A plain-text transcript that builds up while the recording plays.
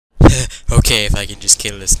okay if I can just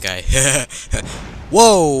kill this guy.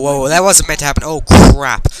 Whoa, that wasn't meant to happen. Oh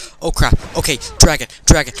crap. Okay, dragon.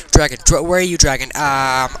 Where are you, dragon?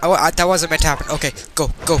 That wasn't meant to happen. Okay, go.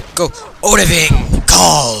 Odiving,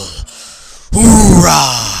 call.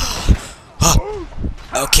 Hoorah! Huh.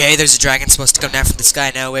 Okay, there's a dragon supposed to come down from the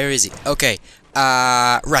sky now. Where is he? Okay.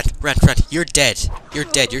 Run. You're dead.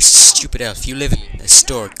 You're stupid elf. You live in a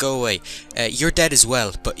store. Go away. You're dead as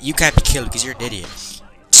well, but you can't be killed because you're an idiot.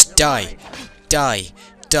 Just die.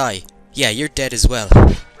 Yeah, you're dead as well.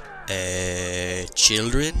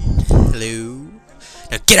 Children? Hello?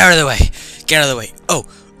 Now get out of the way.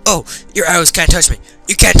 Oh, your arrows can't touch me.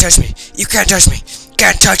 You can't touch me.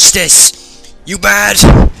 Can't touch this. You mad?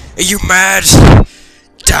 Are you mad?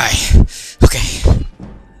 Die. Okay.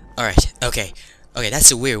 Alright, okay, that's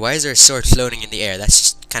so weird. Why is there a sword floating in the air? That's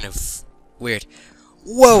just kind of weird.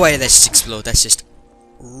 Whoa, why did that just explode? That's just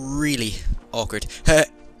really awkward.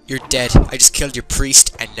 You're dead. I just killed your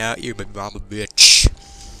priest, and now you're my mama bitch.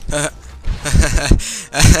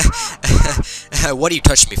 What do you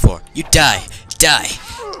touch me for? You die.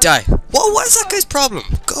 Whoa, what is that guy's problem?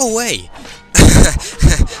 Go away.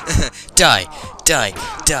 Die.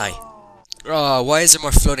 Oh, why is there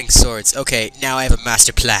more floating swords? Okay, now I have a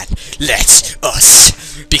master plan. Let us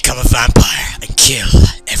become a vampire and kill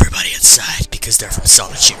everybody inside because they're from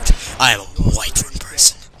Solitude. I am a white-run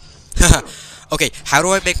person. Okay, how do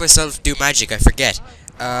I make myself do magic? I forget.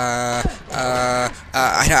 I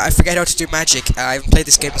forget how to do magic. I haven't played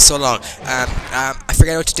this game in so long. I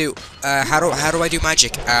forget how to do. How do I do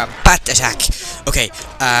magic? Bat attack. Okay.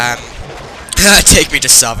 Take me to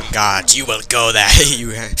Sovngarde. You will go there.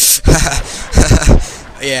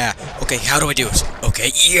 Yeah. Okay. How do I do it?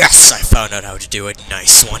 Okay. Yes, I found out how to do it.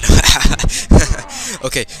 Nice one.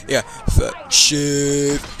 Okay. Yeah.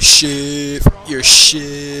 Shave. Your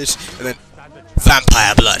shit. And then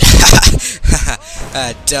vampire blood.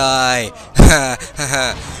 Die.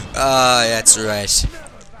 That's right.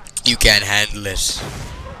 You can't handle it.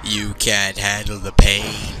 You can't handle the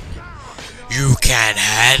pain. You can't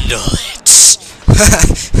handle it.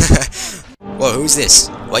 Whoa, who's this?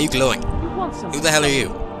 Why are you glowing? Who the hell are you?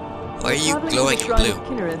 Why are you glowing in blue?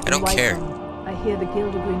 I don't care.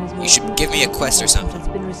 You should give me a quest or something. I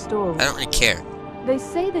don't really care.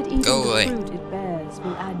 Go away.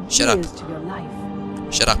 Shut up.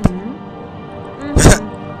 Shut up.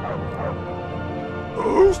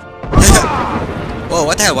 Whoa,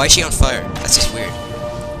 what the hell? Why is she on fire? That's just weird.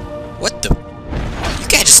 What the? You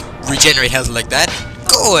can't just regenerate health like that.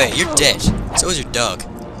 Go away, you're dead. So is your dog.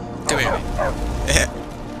 Come here.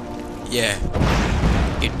 Yeah.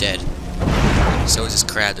 You're dead. So is this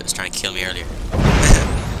crab that was trying to kill me earlier.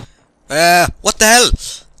 What the hell?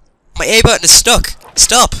 My A button is stuck.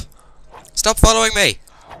 Stop. Stop following me.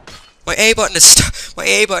 My A button is stuck. My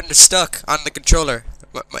A button is stuck on the controller.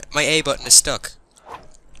 My A button is stuck.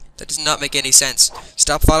 That does not make any sense.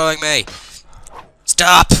 Stop following me.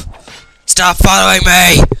 Stop. Stop following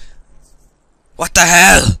me. What the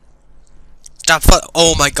hell? Stop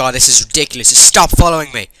oh my god, this is ridiculous. Just stop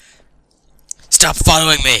following me. Stop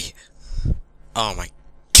following me. Oh my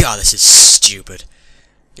god, this is stupid.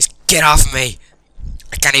 Just get off me.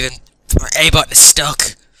 I can't even. My A button is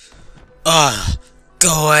stuck. Ugh.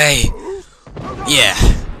 Go away. Yeah.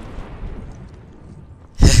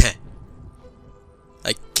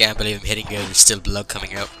 I can't believe I'm hitting you. There's still blood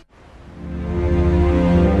coming out.